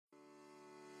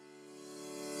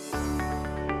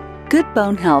Good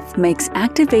bone health makes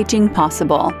active aging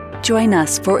possible. Join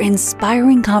us for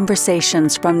inspiring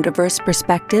conversations from diverse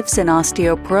perspectives in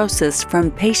osteoporosis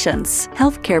from patients,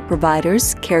 healthcare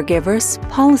providers, caregivers,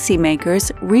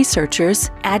 policymakers,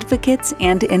 researchers, advocates,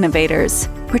 and innovators.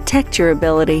 Protect your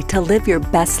ability to live your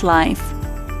best life.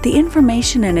 The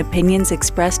information and opinions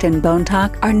expressed in Bone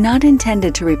Talk are not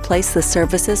intended to replace the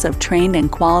services of trained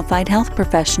and qualified health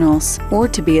professionals or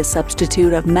to be a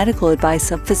substitute of medical advice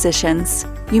of physicians.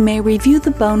 You may review the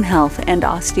Bone Health and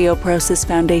Osteoporosis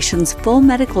Foundation's full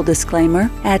medical disclaimer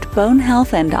at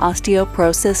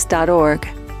bonehealthandosteoporosis.org.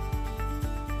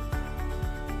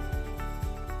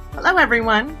 Hello,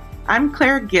 everyone. I'm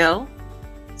Claire Gill,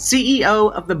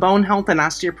 CEO of the Bone Health and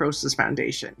Osteoporosis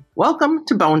Foundation. Welcome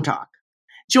to Bone Talk.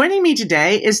 Joining me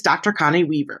today is Dr. Connie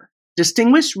Weaver,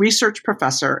 Distinguished Research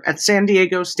Professor at San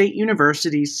Diego State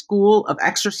University's School of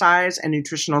Exercise and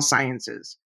Nutritional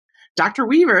Sciences. Dr.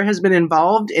 Weaver has been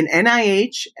involved in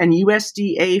NIH and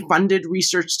USDA-funded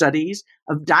research studies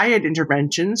of diet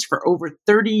interventions for over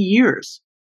 30 years.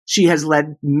 She has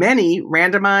led many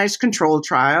randomized controlled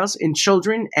trials in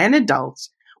children and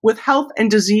adults with health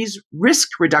and disease risk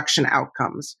reduction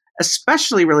outcomes,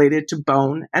 especially related to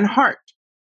bone and heart.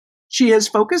 She has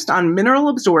focused on mineral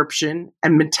absorption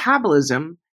and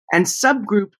metabolism and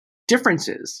subgroup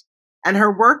differences, and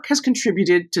her work has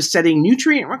contributed to setting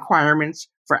nutrient requirements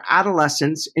for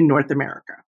adolescents in North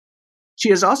America. She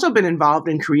has also been involved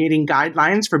in creating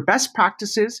guidelines for best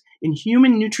practices in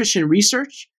human nutrition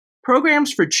research,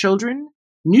 programs for children,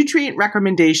 nutrient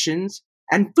recommendations,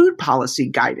 and food policy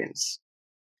guidance.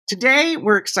 Today,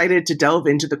 we're excited to delve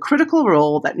into the critical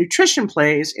role that nutrition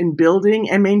plays in building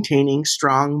and maintaining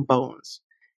strong bones.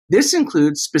 This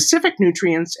includes specific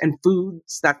nutrients and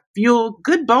foods that fuel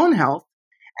good bone health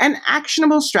and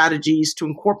actionable strategies to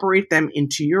incorporate them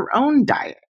into your own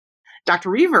diet.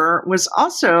 Dr. Weaver was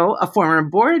also a former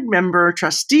board member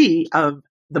trustee of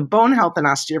the Bone Health and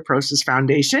Osteoporosis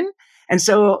Foundation. And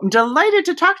so I'm delighted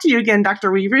to talk to you again,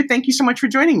 Dr. Weaver. Thank you so much for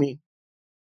joining me.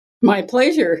 My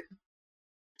pleasure.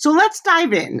 So let's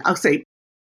dive in. I'll say,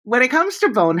 when it comes to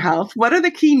bone health, what are the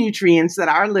key nutrients that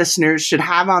our listeners should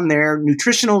have on their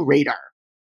nutritional radar?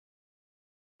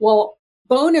 Well,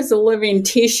 bone is a living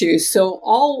tissue, so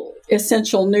all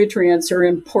essential nutrients are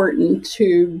important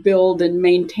to build and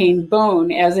maintain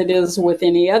bone as it is with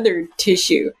any other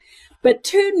tissue. But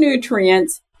two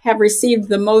nutrients have received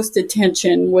the most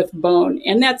attention with bone,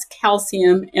 and that's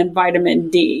calcium and vitamin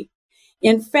D.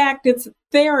 In fact,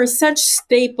 they are such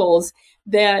staples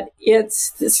that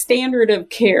it's the standard of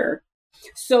care.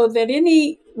 So that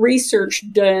any research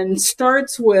done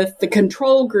starts with the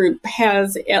control group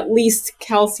has at least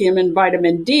calcium and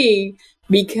vitamin D,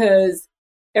 because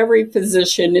every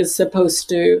physician is supposed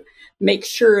to make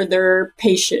sure their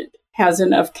patient has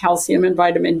enough calcium and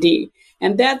vitamin D.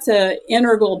 And that's an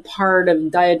integral part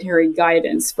of dietary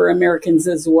guidance for Americans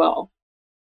as well.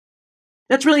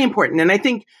 That's really important. And I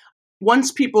think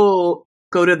once people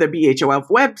go to the BHOF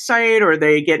website or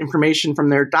they get information from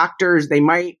their doctors, they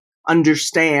might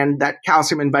understand that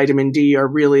calcium and vitamin D are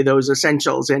really those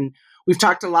essentials. And we've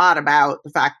talked a lot about the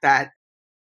fact that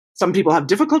some people have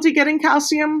difficulty getting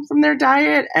calcium from their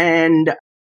diet, and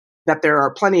that there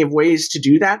are plenty of ways to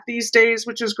do that these days,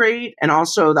 which is great. And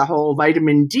also the whole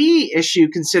vitamin D issue,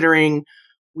 considering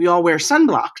we all wear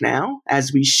sunblock now,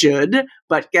 as we should,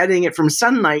 but getting it from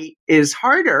sunlight is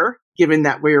harder given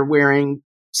that we're wearing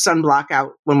sunblock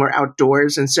out when we're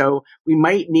outdoors. And so we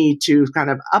might need to kind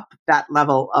of up that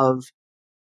level of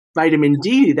vitamin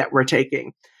D that we're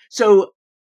taking. So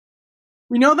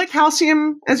we know that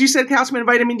calcium, as you said, calcium and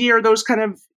vitamin D are those kind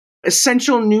of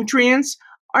essential nutrients.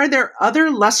 Are there other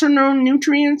lesser known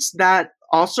nutrients that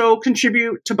also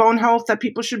contribute to bone health that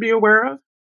people should be aware of?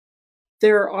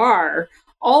 There are.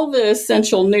 All the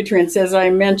essential nutrients, as I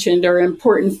mentioned, are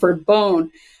important for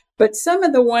bone. But some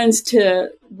of the ones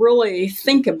to really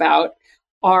think about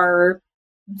are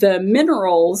the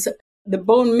minerals. The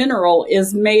bone mineral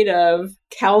is made of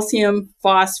calcium,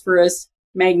 phosphorus,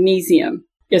 magnesium,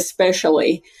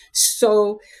 especially.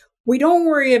 So we don't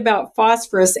worry about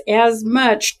phosphorus as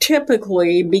much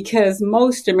typically because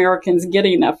most Americans get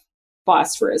enough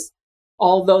phosphorus,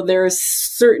 although there's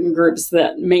certain groups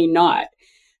that may not.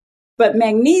 But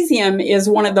magnesium is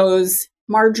one of those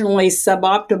marginally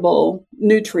suboptimal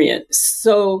nutrients.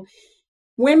 So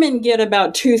women get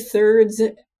about 2/3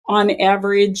 on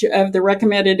average of the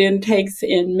recommended intakes,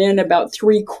 in men about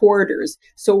 3/4.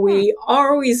 So we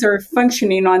always are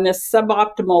functioning on this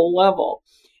suboptimal level.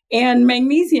 And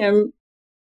magnesium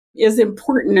is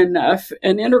important enough,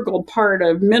 an integral part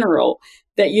of mineral,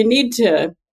 that you need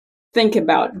to think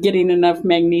about getting enough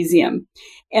magnesium.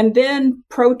 And then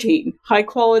protein, high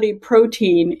quality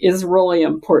protein is really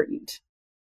important.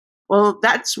 Well,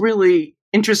 that's really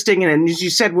interesting. And as you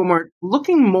said, when we're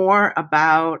looking more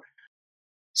about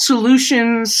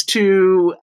solutions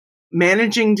to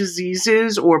managing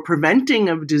diseases or preventing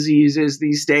of diseases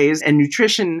these days, and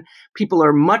nutrition, people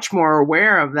are much more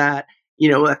aware of that.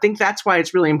 I think that's why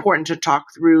it's really important to talk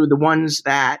through the ones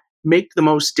that make the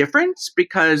most difference,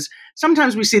 because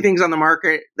sometimes we see things on the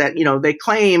market that, they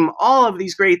claim all of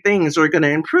these great things are going to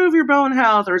improve your bone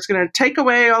health, or it's going to take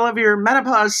away all of your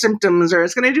menopause symptoms, or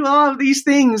it's going to do all of these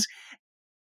things.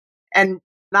 And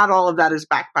not all of that is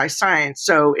backed by science.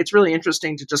 So it's really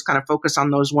interesting to just kind of focus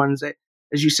on those ones that,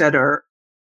 as you said, are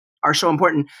so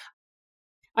important.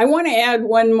 I want to add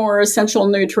one more essential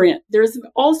nutrient. There's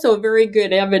also very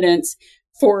good evidence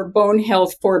for bone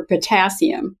health for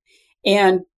potassium.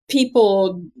 And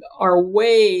people are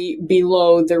way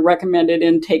below the recommended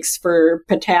intakes for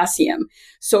potassium.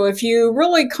 So if you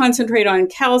really concentrate on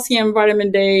calcium,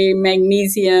 vitamin D,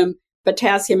 magnesium,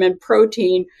 potassium, and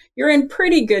protein, you're in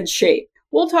pretty good shape.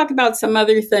 We'll talk about some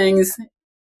other things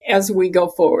as we go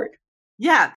forward.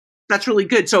 Yeah, that's really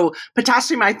good. So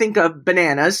potassium, I think of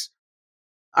bananas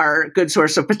are a good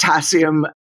source of potassium,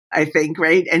 I think,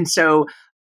 right? And so,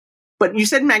 but you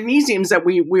said magnesiums that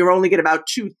we only get about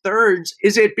 2/3.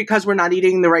 Is it because we're not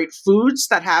eating the right foods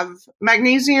that have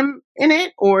magnesium in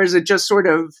it? Or is it just sort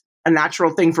of a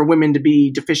natural thing for women to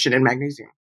be deficient in magnesium?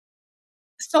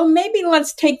 So maybe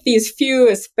let's take these few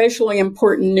especially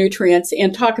important nutrients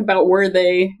and talk about where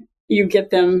you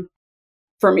get them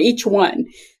from each one.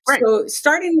 Right. So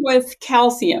starting with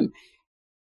calcium,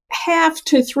 1/2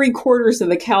 to 3/4 of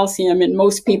the calcium in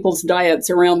most people's diets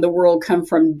around the world come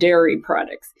from dairy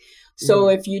products. So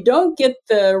if you don't get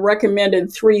the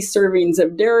recommended 3 servings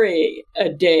of dairy a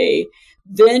day,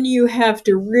 then you have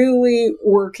to really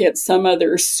work at some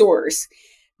other source.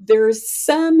 There's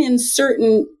some in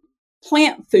certain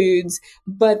plant foods,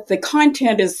 but the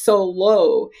content is so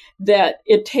low that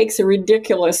it takes a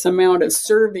ridiculous amount of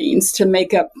servings to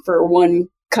make up for 1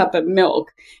 cup of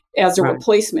milk as a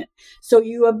replacement. So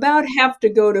you about have to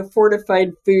go to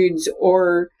fortified foods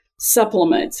or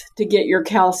supplements to get your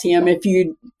calcium if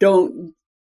you don't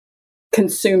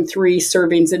consume 3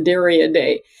 servings of dairy a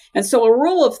day. And so a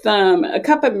rule of thumb, a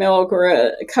cup of milk or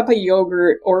a cup of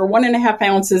yogurt or 1.5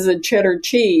 ounces of cheddar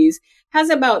cheese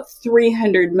has about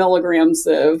 300 milligrams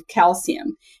of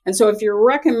calcium. And so if you're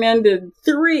recommended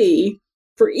 3,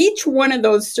 for each one of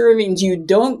those servings you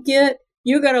don't get,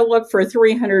 you got to look for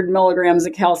 300 milligrams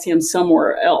of calcium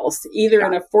somewhere else, either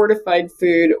in a fortified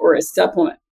food or a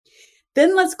supplement.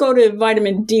 Then let's go to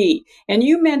vitamin D. And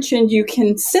you mentioned you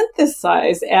can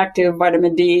synthesize active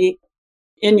vitamin D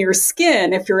in your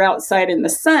skin if you're outside in the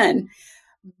sun.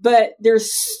 But there's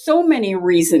so many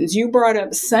reasons. You brought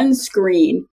up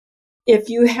sunscreen. If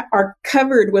you are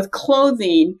covered with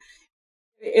clothing,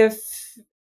 if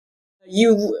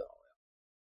you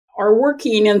are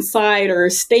working inside or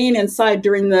staying inside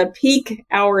during the peak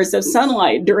hours of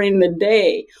sunlight during the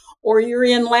day, or you're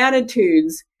in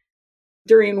latitudes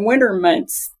during winter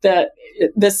months that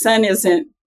the sun isn't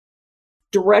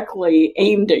directly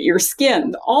aimed at your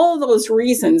skin, all those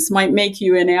reasons might make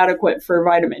you inadequate for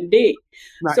vitamin D.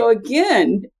 Right. So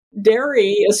again,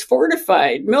 dairy is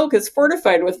fortified, milk is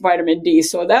fortified with vitamin D.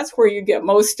 So that's where you get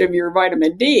most of your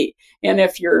vitamin D. And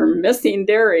if you're missing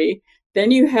dairy, then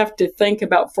you have to think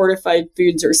about fortified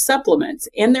foods or supplements.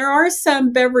 And there are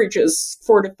some beverages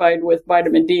fortified with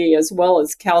vitamin D as well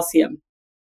as calcium.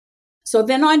 So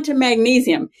then on to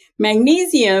magnesium.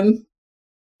 Magnesium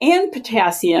and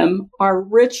potassium are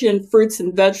rich in fruits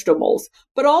and vegetables,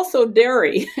 but also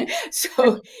dairy.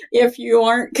 So if you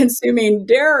aren't consuming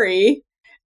dairy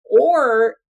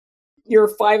or your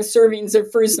 5 servings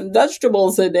of fruits and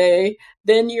vegetables a day,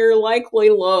 then you're likely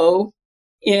low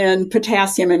in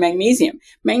potassium and magnesium.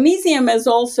 Magnesium is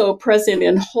also present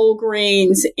in whole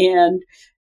grains and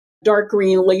dark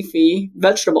green leafy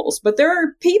vegetables. But there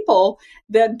are people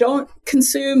that don't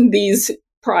consume these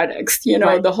products,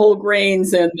 the whole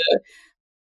grains and the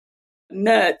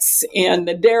nuts and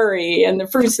the dairy and the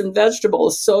fruits and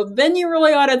vegetables. So then you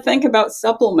really ought to think about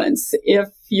supplements if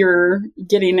you're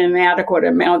getting inadequate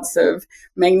amounts of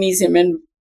magnesium and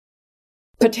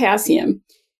potassium.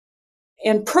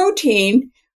 And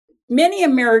protein, many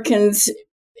Americans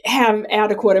have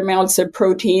adequate amounts of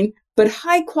protein, but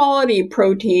high quality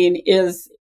protein is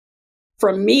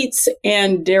from meats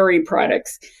and dairy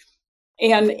products.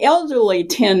 And elderly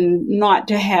tend not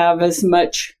to have as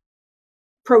much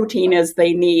protein as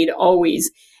they need always.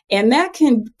 And that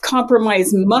can compromise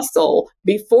muscle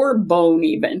before bone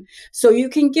even. So you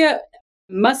can get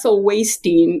muscle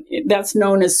wasting, that's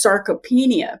known as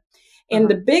sarcopenia. And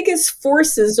the biggest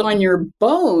forces on your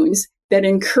bones that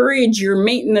encourage your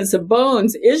maintenance of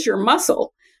bones is your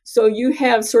muscle. So you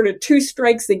have sort of two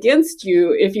strikes against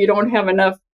you if you don't have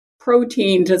enough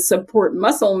protein to support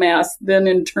muscle mass, then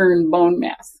in turn bone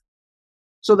mass.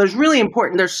 So there's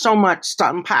so much to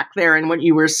unpack there in what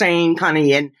you were saying,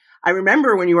 Connie. And I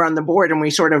remember when you were on the board and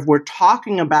we sort of were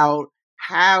talking about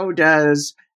how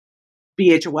does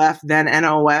BHOF, then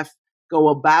NOF, go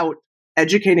about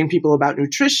educating people about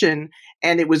nutrition.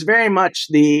 And it was very much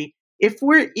if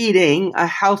we're eating a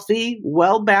healthy,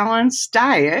 well-balanced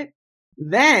diet,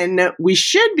 then we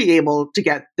should be able to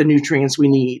get the nutrients we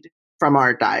need from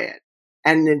our diet.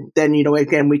 And then,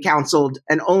 again, we counseled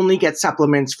and only get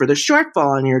supplements for the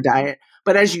shortfall in your diet.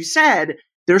 But as you said,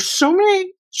 there's so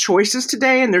many choices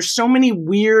today and there's so many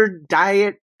weird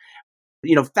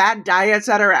fad diets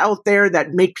that are out there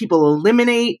that make people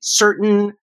eliminate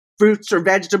certain fruits or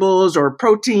vegetables or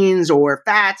proteins or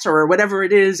fats or whatever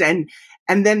it is. And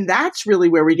then that's really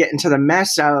where we get into the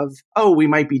mess of, we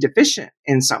might be deficient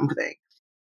in something.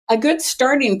 A good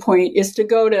starting point is to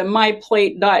go to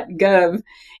myplate.gov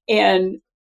and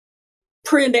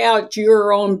print out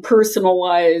your own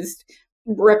personalized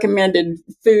recommended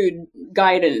food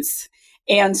guidance.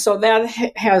 And so that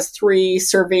has 3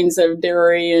 servings of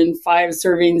dairy and 5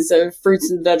 servings of fruits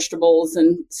and vegetables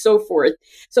and so forth.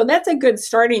 So that's a good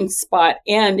starting spot.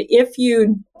 And if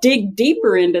you dig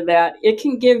deeper into that, it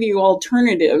can give you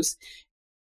alternatives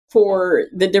for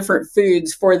the different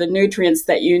foods, for the nutrients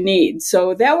that you need.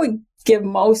 So that would give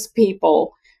most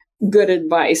people good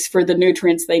advice for the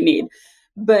nutrients they need.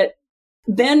 But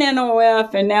then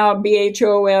NOF and now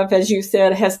BHOF, as you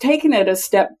said, has taken it a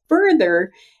step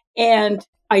further and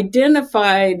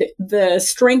identified the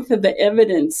strength of the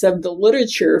evidence of the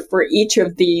literature for each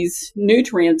of these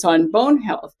nutrients on bone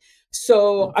health.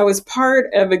 So I was part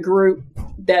of a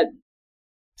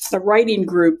writing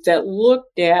group that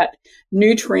looked at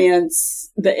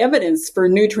nutrients, the evidence for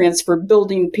nutrients for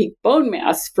building peak bone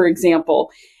mass, for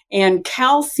example, and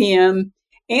calcium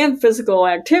and physical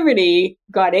activity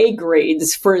got A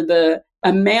grades for the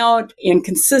amount and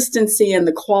consistency and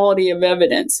the quality of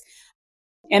evidence.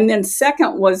 And then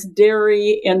second was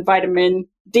dairy and vitamin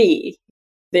D.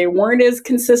 They weren't as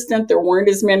consistent. There weren't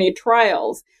as many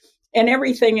trials. And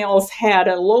everything else had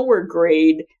a lower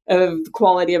grade of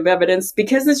quality of evidence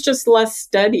because it's just less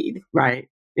studied. Right.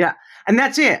 Yeah. And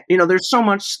that's it. There's so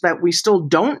much that we still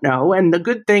don't know. And the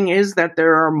good thing is that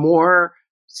there are more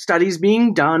studies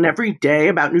being done every day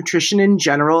about nutrition in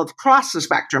general across the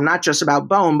spectrum, not just about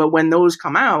bone. But when those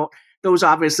come out, those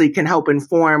obviously can help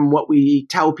inform what we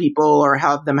tell people or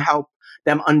help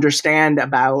them understand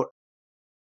about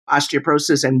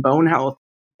osteoporosis and bone health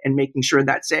and making sure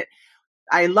that's it.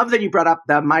 I love that you brought up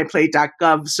the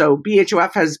myplate.gov. So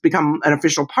BHOF has become an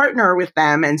official partner with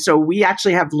them. And so we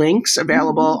actually have links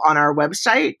available on our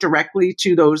website directly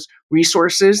to those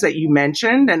resources that you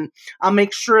mentioned. And I'll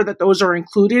make sure that those are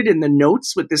included in the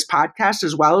notes with this podcast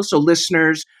as well. So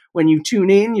listeners, when you tune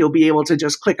in, you'll be able to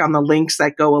just click on the links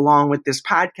that go along with this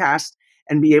podcast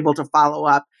and be able to follow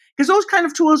up. Because those kind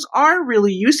of tools are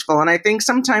really useful. And I think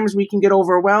sometimes we can get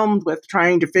overwhelmed with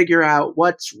trying to figure out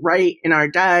what's right in our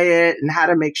diet and how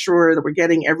to make sure that we're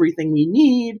getting everything we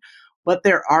need. But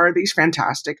there are these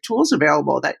fantastic tools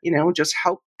available that, just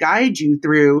help guide you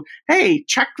through, hey,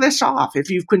 check this off if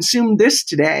you've consumed this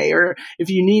today or if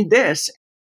you need this.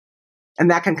 And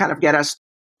that can kind of get us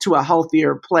to a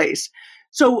healthier place.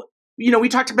 So, we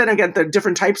talked about, again, the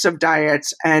different types of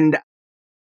diets. And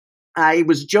I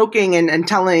was joking and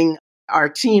telling our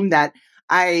team that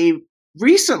I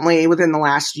recently, within the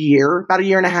last year, about a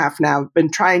year and a half now, been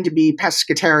trying to be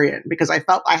pescatarian because I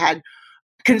felt I had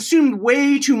consumed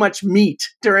way too much meat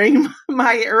during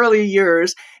my early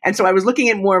years. And so I was looking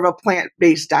at more of a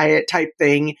plant-based diet type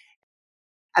thing.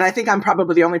 And I think I'm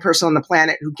probably the only person on the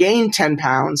planet who gained 10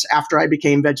 pounds after I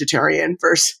became vegetarian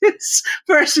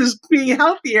versus being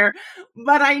healthier.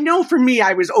 But I know for me,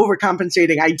 I was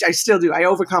overcompensating. I still do. I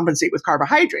overcompensate with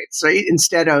carbohydrates, right?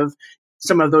 Instead of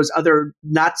some of those other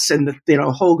nuts and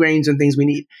the whole grains and things we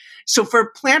need. So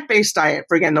for plant-based diet,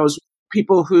 for again, those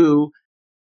people who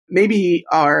maybe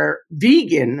are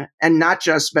vegan and not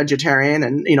just vegetarian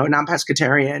and,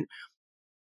 non-pescatarian,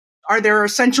 are there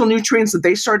essential nutrients that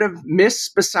they sort of miss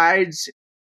besides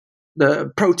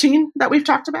the protein that we've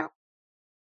talked about?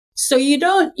 So you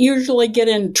don't usually get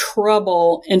in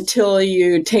trouble until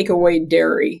you take away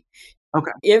dairy.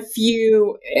 Okay. If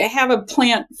you have a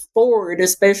plant forward,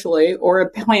 especially, or a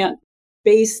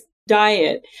plant-based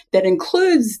diet that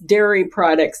includes dairy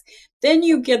products, then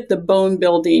you get the bone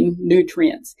building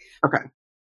nutrients. Okay.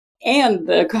 and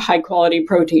the high quality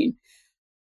protein.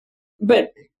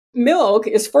 But milk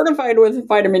is fortified with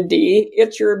vitamin D.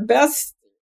 It's your best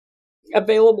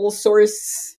available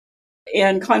source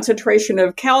and concentration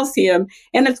of calcium.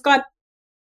 And it's got,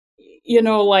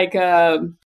 like a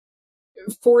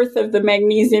fourth of the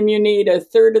magnesium you need, a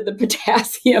third of the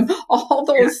potassium, all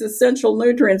those essential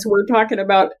nutrients we're talking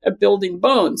about building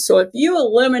bones. So if you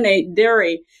eliminate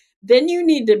dairy, then you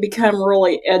need to become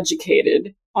really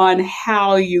educated on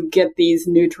how you get these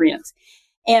nutrients.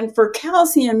 And for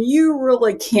calcium, you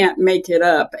really can't make it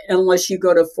up unless you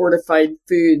go to fortified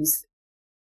foods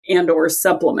and or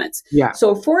supplements. Yeah.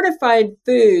 So fortified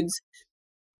foods,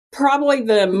 probably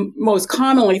the most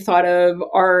commonly thought of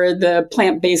are the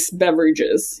plant-based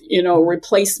beverages,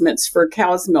 replacements for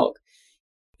cow's milk.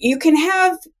 You can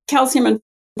have calcium and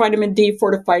vitamin D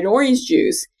fortified orange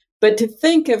juice, but to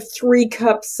think of 3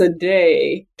 cups a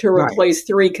day to replace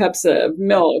 3 cups of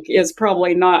milk is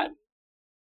probably not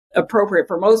appropriate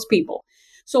for most people.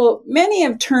 So many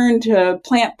have turned to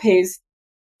plant-based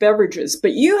beverages,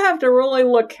 but you have to really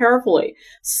look carefully.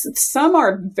 Some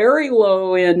are very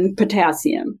low in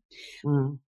potassium,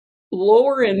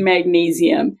 lower in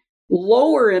magnesium,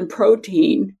 lower in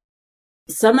protein.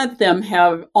 Some of them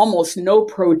have almost no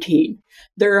protein.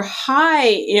 They're high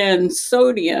in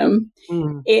sodium,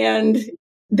 and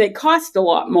they cost a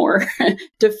lot more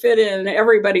to fit in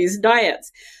everybody's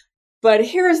diets. But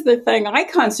here's the thing I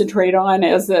concentrate on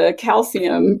as a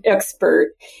calcium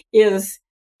expert is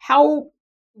how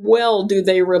well do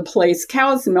they replace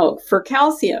cow's milk for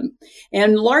calcium?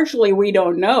 And largely we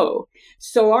don't know.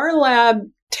 So our lab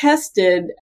tested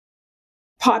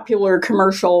popular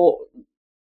commercial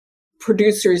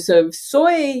producers of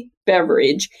soy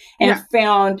beverage and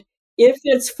found if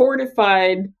it's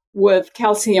fortified with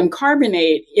calcium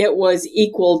carbonate, it was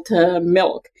equal to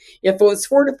milk. If it was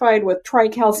fortified with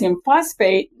tricalcium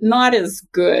phosphate, not as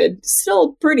good,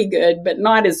 still pretty good, but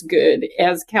not as good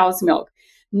as cow's milk.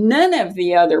 None of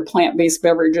the other plant-based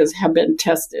beverages have been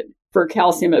tested for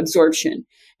calcium absorption.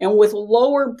 And with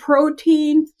lower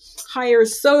protein, higher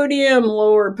sodium,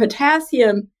 lower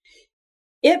potassium,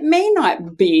 it may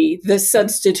not be the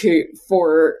substitute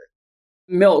for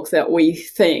milk that we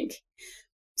think.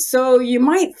 So you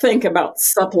might think about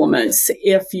supplements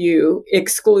if you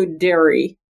exclude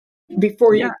dairy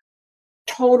before you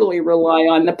totally rely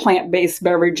on the plant-based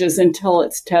beverages until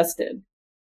it's tested.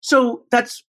 So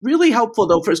that's really helpful,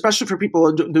 though, especially for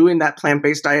people doing that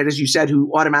plant-based diet, as you said,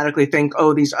 who automatically think,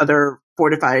 oh, these other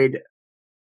fortified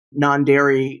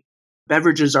non-dairy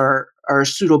beverages are a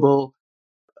suitable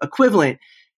equivalent.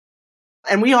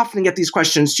 And we often get these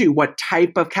questions too. What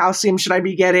type of calcium should I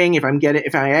be getting if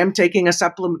I am taking a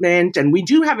supplement? And we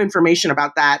do have information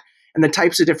about that and the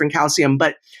types of different calcium.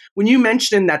 But when you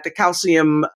mentioned that the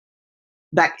calcium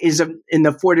that is in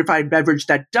the fortified beverage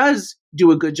that does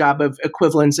do a good job of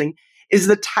equivalencing, is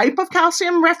the type of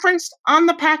calcium referenced on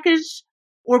the package?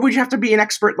 Or would you have to be an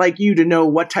expert like you to know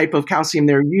what type of calcium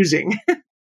they're using?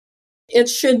 It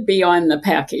should be on the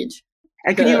package.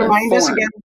 And can you remind us again,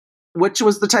 which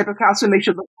was the type of calcium they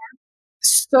should look for?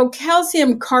 So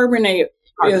calcium carbonate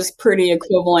is pretty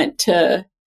equivalent to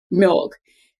milk.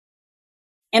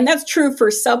 And that's true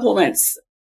for supplements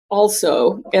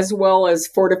also, as well as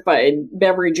fortified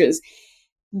beverages.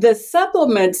 The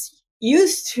supplements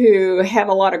used to have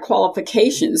a lot of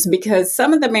qualifications because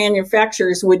some of the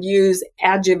manufacturers would use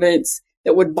adjuvants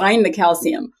that would bind the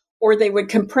calcium, or they would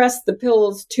compress the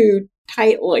pills too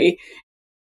tightly.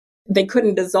 They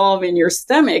couldn't dissolve in your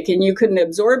stomach and you couldn't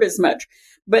absorb as much.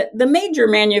 But the major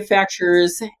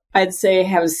manufacturers, I'd say,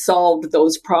 have solved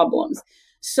those problems.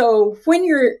 So when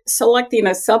you're selecting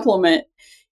a supplement,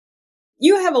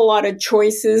 you have a lot of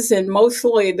choices and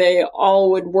mostly they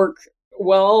all would work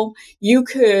well. You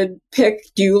could pick,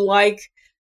 do you like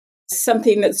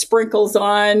something that sprinkles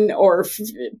on or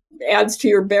adds to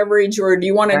your beverage, or do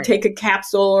you want to take a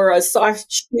capsule or a soft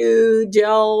chew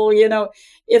gel?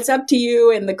 It's up to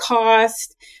you and the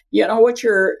cost, what's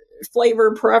your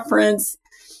flavor preference.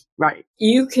 Right.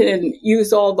 You can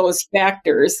use all those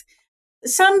factors.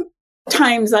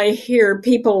 Sometimes I hear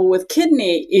people with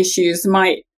kidney issues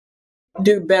might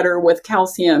do better with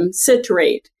calcium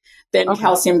citrate than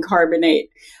calcium carbonate.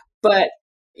 But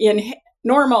in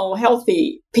normal,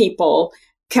 healthy people,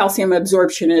 calcium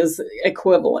absorption is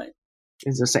equivalent.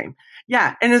 Is the same.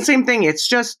 Yeah. And the same thing. It's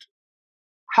just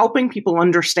helping people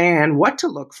understand what to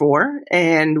look for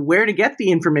and where to get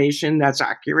the information that's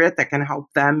accurate that can help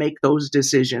them make those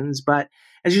decisions. But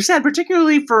as you said,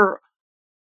 particularly for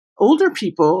older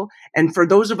people and for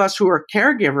those of us who are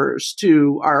caregivers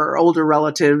to our older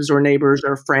relatives or neighbors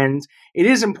or friends, it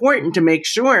is important to make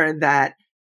sure that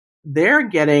they're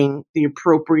getting the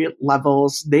appropriate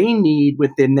levels they need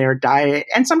within their diet.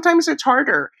 And sometimes it's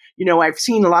harder. I've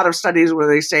seen a lot of studies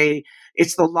where they say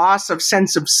it's the loss of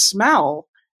sense of smell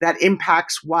that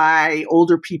impacts why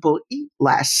older people eat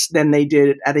less than they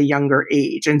did at a younger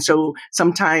age. And so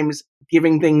sometimes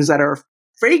giving things that are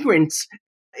fragrance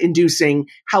inducing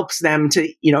helps them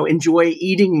to, enjoy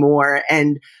eating more.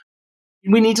 And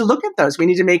we need to look at those. We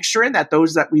need to make sure that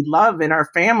those that we love in our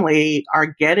family are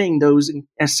getting those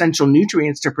essential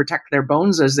nutrients to protect their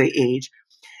bones as they age.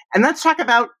 And let's talk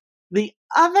about the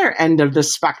other end of the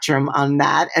spectrum on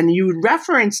that. And you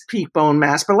referenced peak bone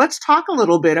mass, but let's talk a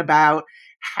little bit about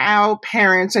how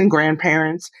parents and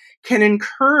grandparents can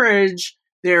encourage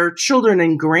their children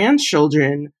and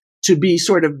grandchildren to be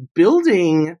sort of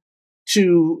building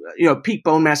to, peak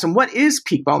bone mass. And what is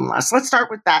peak bone mass? Let's start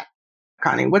with that,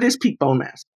 Connie. What is peak bone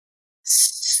mass?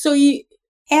 So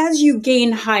as you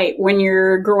gain height when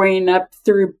you're growing up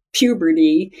through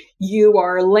puberty, you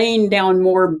are laying down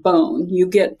more bone. You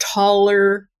get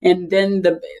taller, and then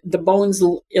the bones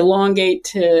elongate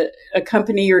to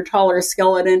accompany your taller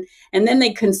skeleton, and then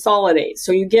they consolidate.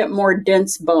 So you get more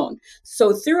dense bone.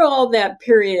 So through all that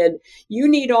period, you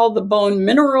need all the bone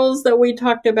minerals that we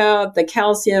talked about, the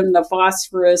calcium, the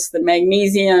phosphorus, the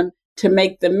magnesium, to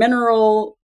make the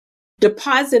mineral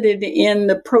deposited in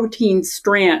the protein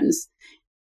strands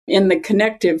in the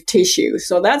connective tissue.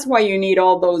 So that's why you need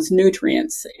all those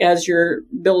nutrients as you're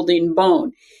building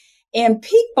bone. And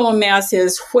peak bone mass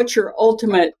is what's your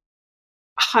ultimate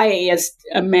highest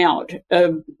amount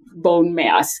of bone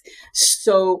mass.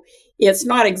 So it's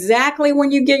not exactly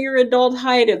when you get your adult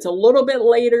height. It's a little bit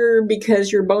later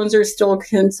because your bones are still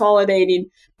consolidating,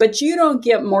 but you don't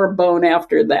get more bone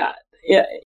after that.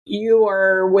 You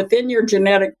are within your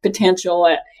genetic potential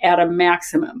at a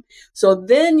maximum. So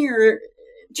then your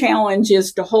challenge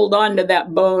is to hold on to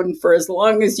that bone for as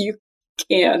long as you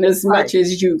can, as much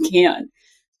as you can.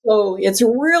 So it's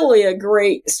really a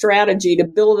great strategy to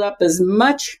build up as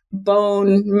much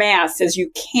bone mass as you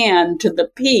can to the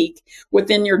peak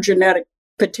within your genetic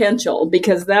potential,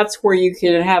 because that's where you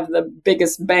can have the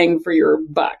biggest bang for your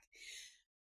buck.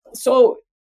 So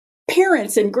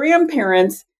parents and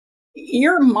grandparents,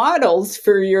 you're models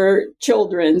for your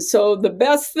children. So the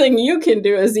best thing you can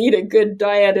do is eat a good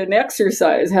diet and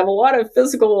exercise, have a lot of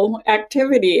physical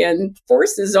activity and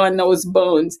forces on those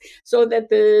bones so that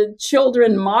the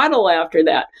children model after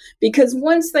that. Because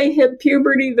once they hit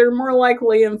puberty, they're more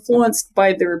likely influenced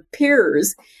by their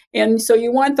peers. And so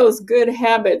you want those good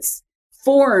habits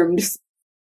formed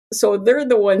so they're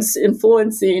the ones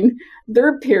influencing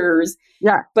their peers.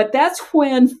 Yeah. But that's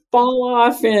when fall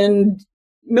off and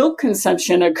milk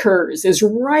consumption occurs, is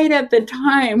right at the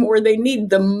time where they need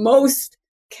the most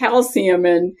calcium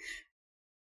and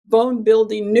bone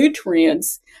building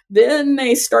nutrients. Then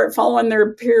they start following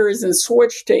their peers and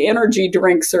switch to energy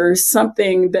drinks or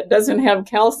something that doesn't have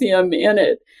calcium in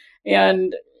it,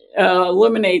 and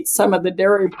eliminate some of the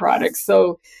dairy products.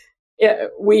 So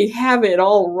we have it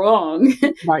all wrong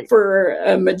for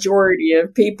a majority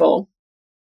of people.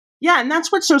 Yeah, and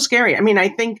that's what's so scary. I mean, I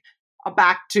think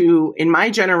back to in my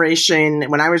generation,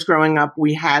 when I was growing up,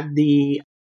 we had the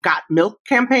Got Milk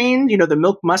campaign, the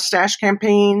milk mustache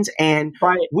campaigns, and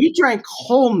we drank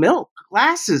whole milk,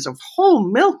 glasses of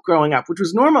whole milk growing up, which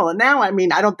was normal. And now, I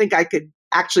mean, I don't think I could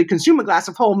actually consume a glass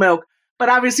of whole milk, but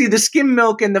obviously the skim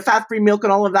milk and the fat-free milk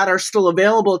and all of that are still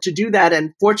available to do that.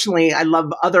 And fortunately, I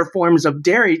love other forms of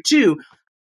dairy too,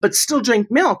 but still drink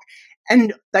milk.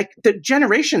 And like the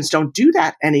generations don't do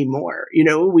that anymore.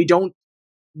 We don't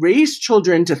raise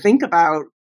children to think about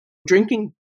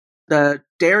drinking the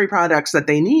dairy products that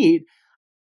they need.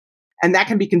 And that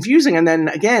can be confusing. And then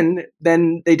again,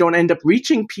 they don't end up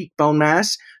reaching peak bone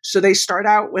mass. So they start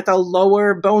out with a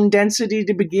lower bone density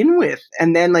to begin with.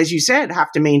 And then, as you said,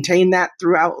 have to maintain that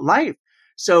throughout life.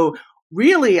 So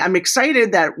really, I'm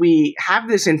excited that we have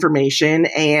this information.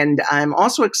 And I'm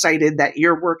also excited that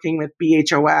you're working with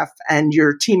BHOF and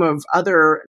your team of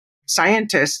other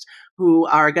scientists who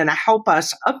are going to help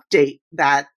us update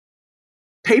that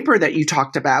paper that you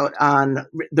talked about on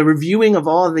the reviewing of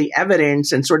all of the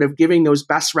evidence and sort of giving those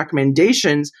best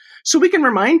recommendations, so we can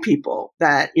remind people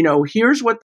that, here's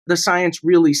what the science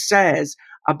really says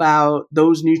about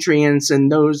those nutrients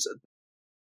and those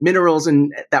minerals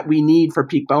and that we need for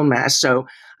peak bone mass. So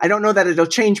I don't know that it'll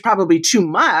change probably too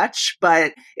much,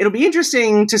 but it'll be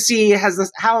interesting to see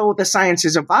how the science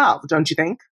has evolved, don't you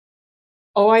think?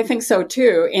 Oh, I think so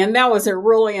too. And that was a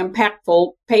really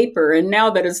impactful paper. And now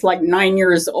that it's like 9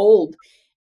 years old,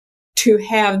 to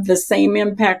have the same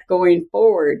impact going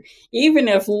forward. Even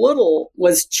if little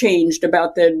was changed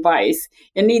about the advice,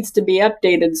 it needs to be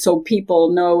updated so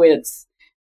people know it's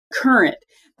current.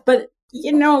 But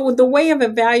the way of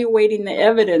evaluating the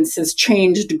evidence has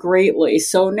changed greatly.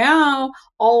 So now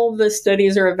all of the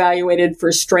studies are evaluated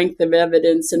for strength of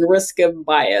evidence and risk of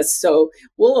bias. So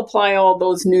we'll apply all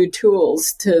those new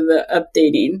tools to the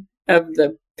updating of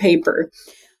the paper.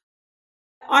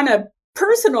 On a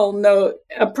personal note,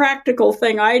 a practical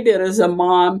thing I did as a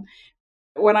mom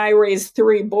when I raised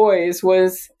 3 boys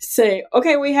was say,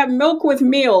 okay, we have milk with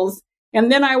meals. And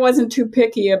then I wasn't too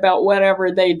picky about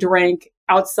whatever they drank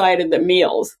outside of the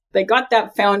meals. They got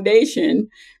that foundation.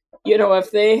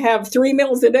 If they have 3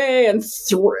 meals a day and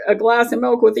a glass of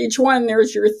milk with each one,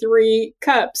 there's your 3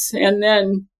 cups. And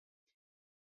then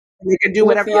they can do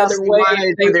whatever else they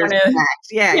wanted for their snacks.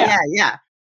 Yeah.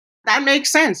 That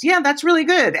makes sense. Yeah, that's really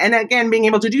good. And again, being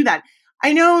able to do that.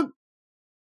 I know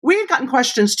we've gotten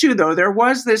questions too, though. There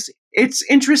was this, it's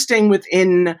interesting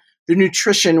within the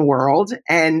nutrition world.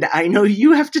 And I know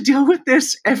you have to deal with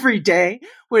this every day,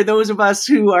 where those of us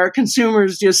who are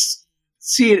consumers just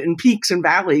see it in peaks and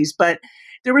valleys. But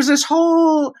there was this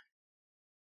whole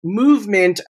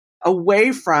movement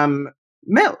away from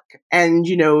milk. And,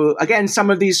 again,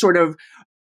 some of these sort of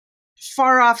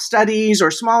far off studies or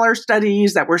smaller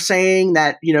studies that were saying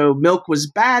that, milk was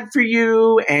bad for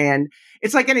you. And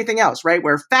it's like anything else, right?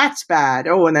 Where fat's bad.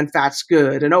 Oh, and then fat's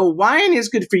good. And wine is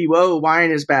good for you. Oh, wine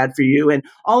is bad for you. And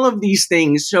all of these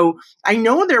things. So I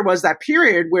know there was that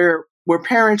period where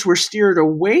parents were steered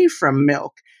away from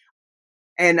milk.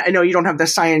 And I know you don't have the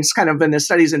science kind of in the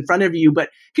studies in front of you, but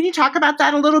can you talk about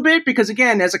that a little bit? Because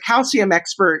again, as a calcium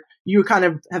expert, you kind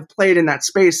of have played in that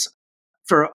space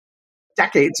for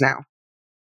decades now.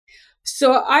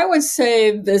 So I would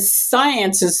say the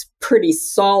science is pretty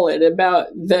solid about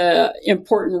the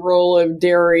important role of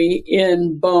dairy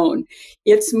in bone.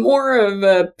 It's more of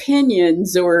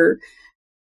opinions or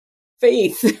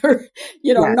faith or,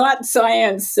 not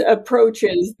science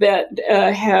approaches that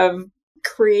have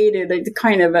created a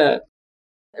kind of a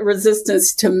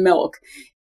resistance to milk.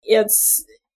 It's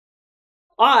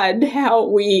odd how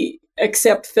we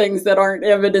accept things that aren't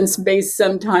evidence-based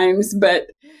sometimes, but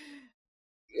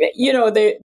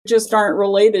they just aren't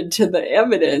related to the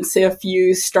evidence. If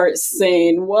you start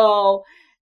saying, well,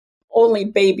 only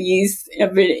babies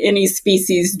of any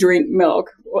species drink milk,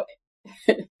 what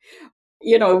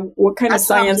kind of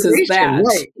science is that?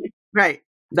 Right.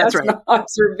 That's right. An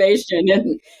observation.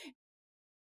 And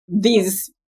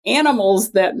these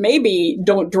animals that maybe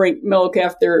don't drink milk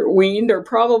after weaned are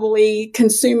probably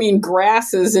consuming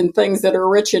grasses and things that are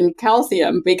rich in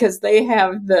calcium because they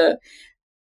have the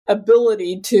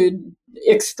ability to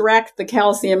extract the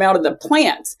calcium out of the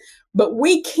plants. But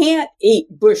we can't eat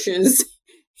bushes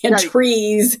and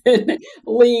trees and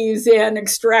leaves and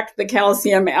extract the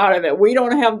calcium out of it. We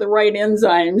don't have the right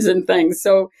enzymes and things.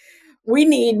 So we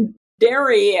need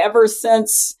dairy ever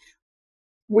since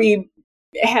we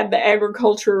had the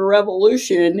agricultural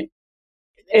revolution,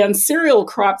 and cereal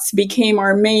crops became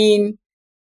our main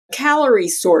calorie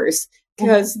source.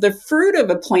 Because the fruit of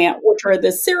a plant, which are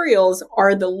the cereals,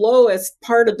 are the lowest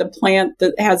part of the plant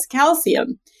that has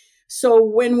calcium. So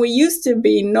when we used to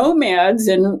be nomads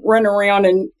and run around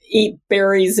and eat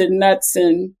berries and nuts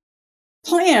and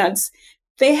plants,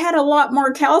 they had a lot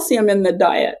more calcium in the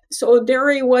diet. So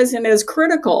dairy wasn't as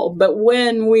critical. But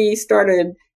when we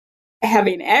started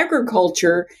having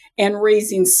agriculture and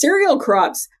raising cereal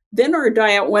crops, then our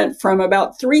diet went from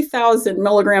about 3,000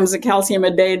 milligrams of calcium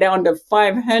a day down to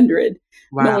 500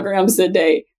 milligrams a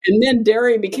day. And then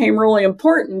dairy became really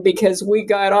important because we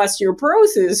got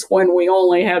osteoporosis when we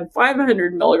only had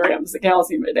 500 milligrams of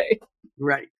calcium a day.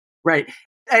 Right.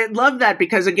 I love that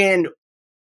because, again,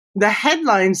 the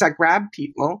headlines that grab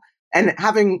people, and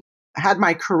having had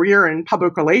my career in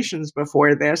public relations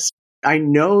before this, I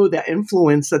know the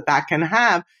influence that can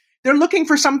have. They're looking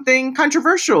for something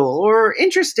controversial or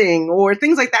interesting or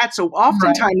things like that. So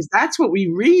oftentimes that's what we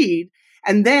read.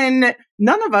 And then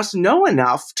none of us know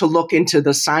enough to look into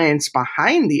the science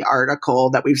behind the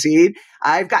article that we've seen.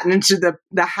 I've gotten into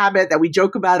the habit that we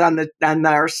joke about on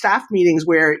our staff meetings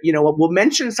where, we'll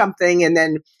mention something and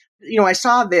then, I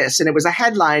saw this and it was a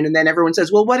headline, and then everyone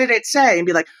says, well, what did it say? And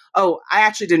be like, oh, I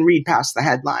actually didn't read past the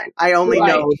headline. I only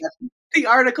know that the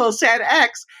article said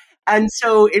X. And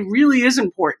so it really is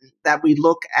important that we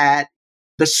look at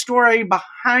the story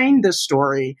behind the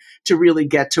story to really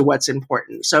get to what's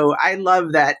important. So I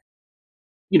love that,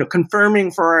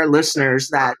 confirming for our listeners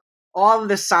that all of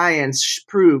the science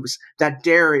proves that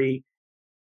dairy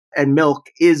and milk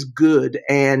is good,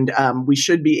 and we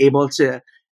should be able to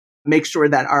make sure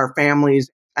that our families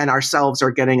and ourselves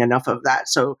are getting enough of that.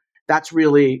 So that's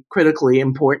really critically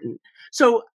important.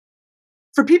 So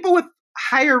for people with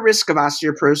higher risk of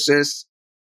osteoporosis,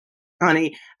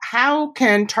 Connie, how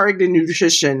can targeted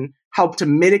nutrition help to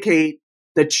mitigate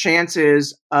the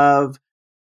chances of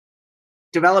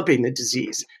developing the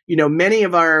disease? Many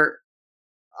of our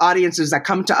audiences that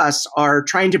come to us are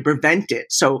trying to prevent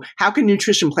it. So how can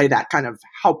nutrition play that kind of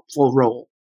helpful role?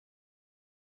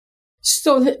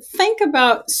 So think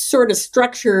about sort of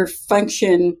structure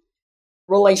function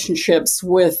relationships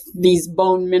with these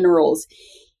bone minerals.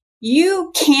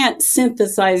 You can't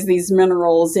synthesize these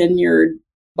minerals in your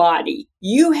body.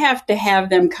 You have to have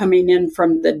them coming in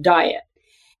from the diet.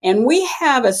 And we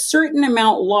have a certain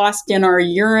amount lost in our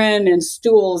urine and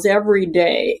stools every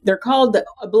day. They're called the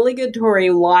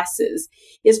obligatory losses.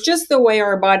 It's just the way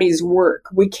our bodies work.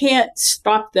 We can't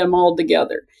stop them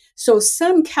altogether. So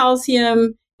some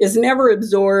calcium is never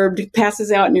absorbed,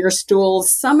 passes out in your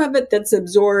stools. Some of it that's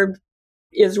absorbed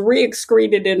is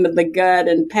re-excreted into the gut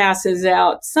and passes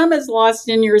out. Some is lost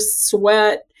in your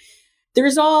sweat.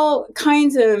 There's all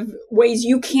kinds of ways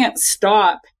you can't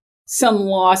stop some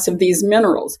loss of these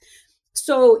minerals.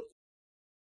 So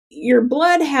your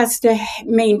blood has to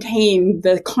maintain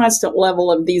the constant level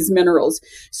of these minerals.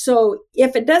 So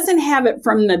if it doesn't have it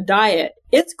from the diet,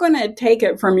 it's going to take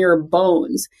it from your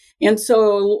bones. And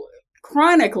so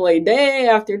chronically, day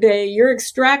after day, you're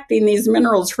extracting these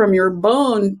minerals from your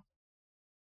bone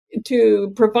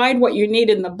to provide what you need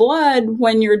in the blood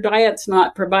when your diet's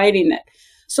not providing it.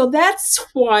 So that's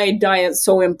why diet's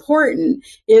so important,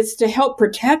 is to help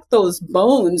protect those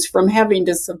bones from having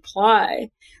to supply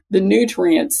the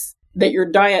nutrients that your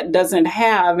diet doesn't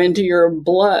have into your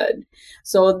blood.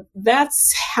 So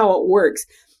that's how it works.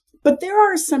 But there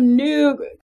are some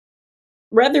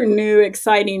rather new,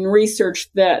 exciting research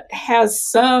that has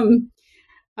some,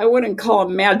 I wouldn't call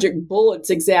them magic bullets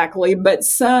exactly, but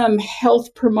some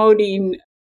health promoting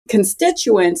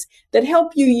constituents that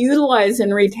help you utilize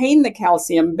and retain the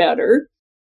calcium better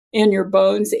in your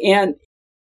bones. And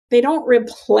they don't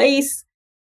replace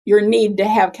your need to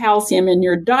have calcium in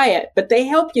your diet, but they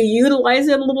help you utilize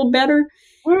it a little better.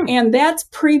 And that's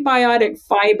prebiotic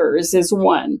fibers is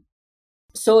one.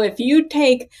 So if you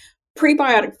take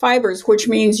prebiotic fibers, which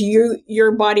means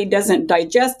your body doesn't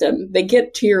digest them, they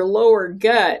get to your lower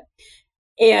gut,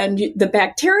 and the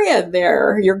bacteria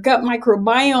there, your gut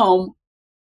microbiome,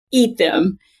 eat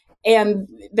them, and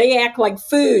they act like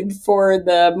food for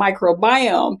the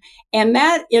microbiome. And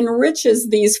that enriches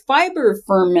these fiber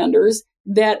fermenters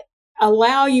that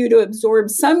allow you to absorb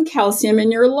some calcium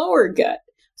in your lower gut.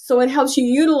 So it helps you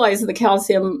utilize the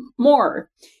calcium more.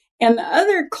 And the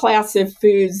other class of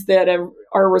foods that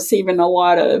are receiving a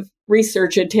lot of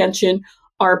research attention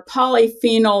are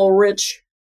polyphenol-rich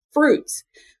fruits.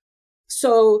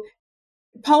 So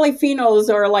polyphenols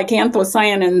are like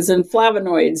anthocyanins and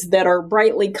flavonoids that are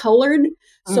brightly colored.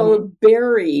 So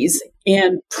berries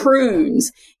and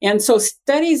prunes. And so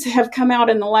studies have come out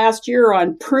in the last year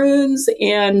on prunes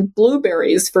and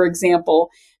blueberries, for example,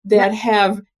 that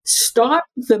have stopped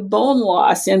the bone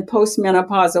loss in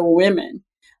postmenopausal women.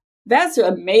 That's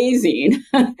amazing.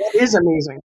 That is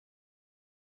amazing.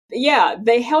 Yeah,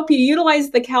 they help you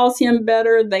utilize the calcium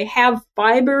better. They have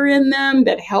fiber in them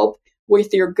that help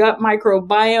with your gut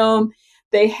microbiome.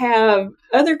 They have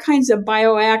other kinds of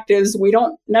bioactives. We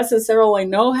don't necessarily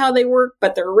know how they work,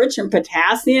 but they're rich in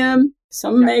potassium,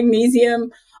 some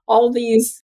magnesium, all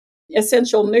these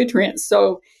essential nutrients.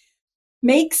 So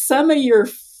make some of your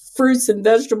fruits and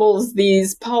vegetables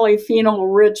these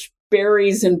polyphenol-rich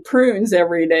berries and prunes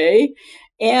every day,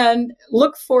 and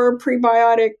look for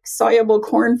prebiotic soluble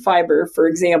corn fiber, for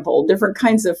example, different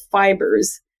kinds of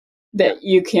fibers that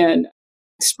you can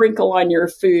sprinkle on your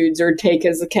foods or take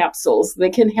as capsules. They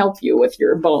can help you with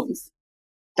your bones.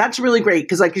 That's really great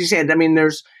because, like you said, I mean,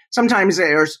 there's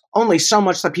only so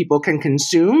much that people can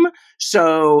consume.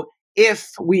 So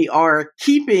if we are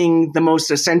keeping the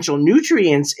most essential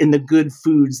nutrients in the good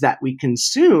foods that we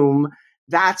consume,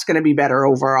 that's going to be better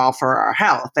overall for our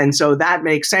health. And so that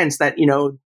makes sense that,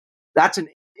 that's an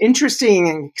interesting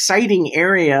and exciting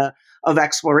area of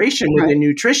exploration within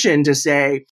nutrition to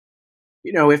say,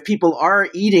 if people are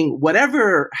eating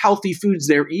whatever healthy foods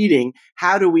they're eating,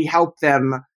 how do we help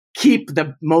them keep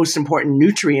the most important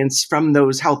nutrients from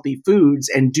those healthy foods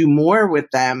and do more with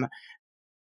them?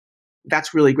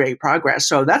 That's really great progress.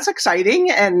 So that's exciting.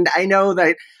 And I know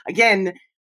that, again,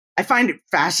 I find it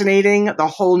fascinating, the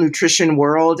whole nutrition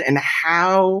world and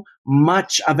how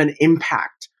much of an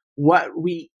impact what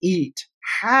we eat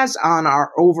has on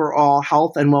our overall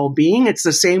health and well-being. It's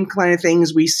the same kind of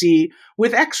things we see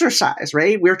with exercise,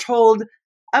 right? We're told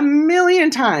a million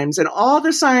times, and all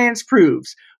the science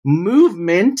proves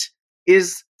movement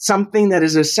is something that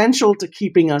is essential to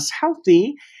keeping us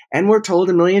healthy. And we're told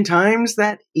a million times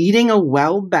that eating a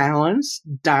well-balanced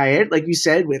diet, like you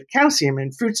said, with calcium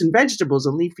and fruits and vegetables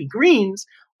and leafy greens,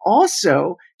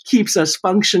 also keeps us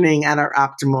functioning at our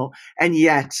optimal. And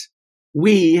yet,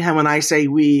 we, and when I say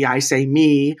we, I say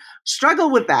me,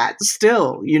 struggle with that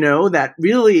still, that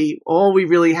really all we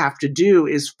really have to do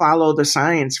is follow the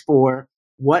science for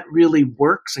what really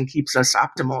works and keeps us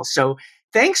optimal. So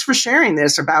thanks for sharing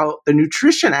this about the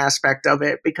nutrition aspect of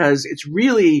it, because it's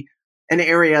really an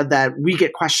area that we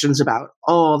get questions about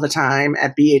all the time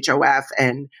at BHOF.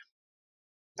 And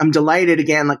I'm delighted,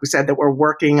 again, like we said, that we're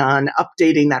working on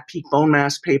updating that peak bone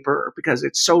mass paper, because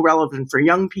it's so relevant for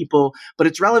young people, but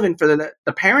it's relevant for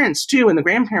the parents too, and the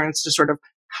grandparents, to sort of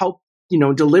help,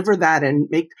 deliver that and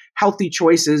make healthy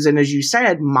choices. And as you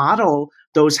said, model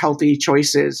those healthy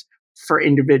choices for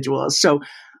individuals. So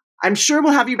I'm sure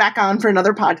we'll have you back on for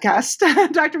another podcast,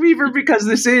 Dr. Weaver, because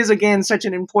this is, again, such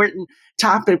an important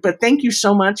topic. But thank you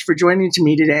so much for joining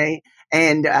me today.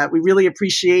 And we really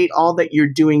appreciate all that you're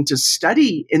doing to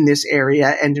study in this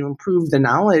area and to improve the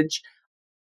knowledge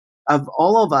of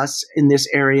all of us in this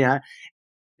area,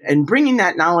 and bringing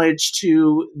that knowledge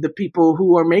to the people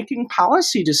who are making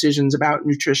policy decisions about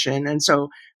nutrition. And so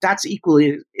that's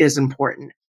equally as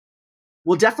important.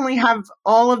 We'll definitely have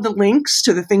all of the links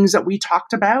to the things that we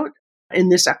talked about in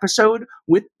this episode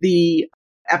with the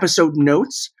episode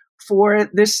notes for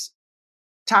this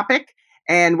topic.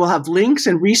 And we'll have links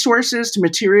and resources to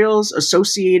materials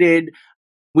associated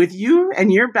with you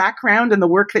and your background and the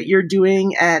work that you're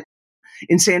doing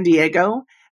in San Diego.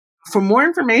 For more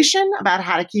information about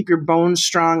how to keep your bones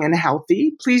strong and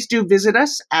healthy, please do visit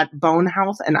us at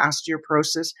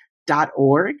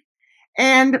bonehealthandosteoporosis.org.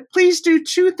 And please do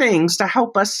two things to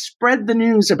help us spread the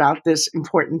news about this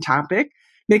important topic.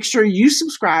 Make sure you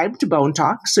subscribe to Bone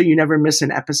Talk so you never miss an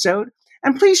episode.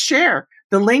 And please share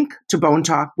the link to Bone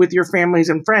Talk with your families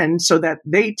and friends so that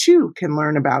they too can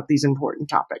learn about these important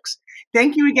topics.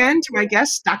 Thank you again to my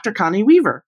guest, Dr. Connie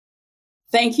Weaver.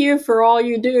 Thank you for all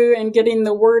you do in getting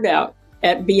the word out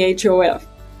at BHOF.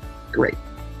 Great.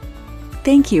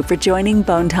 Thank you for joining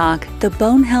Bone Talk, the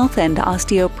Bone Health and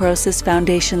Osteoporosis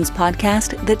Foundation's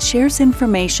podcast that shares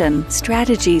information,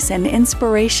 strategies, and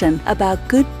inspiration about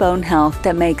good bone health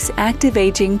that makes active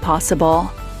aging possible.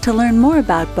 To learn more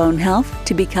about bone health,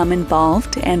 to become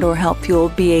involved and/or help fuel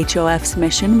BHOF's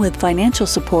mission with financial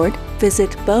support,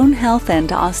 visit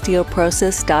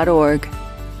bonehealthandosteoporosis.org.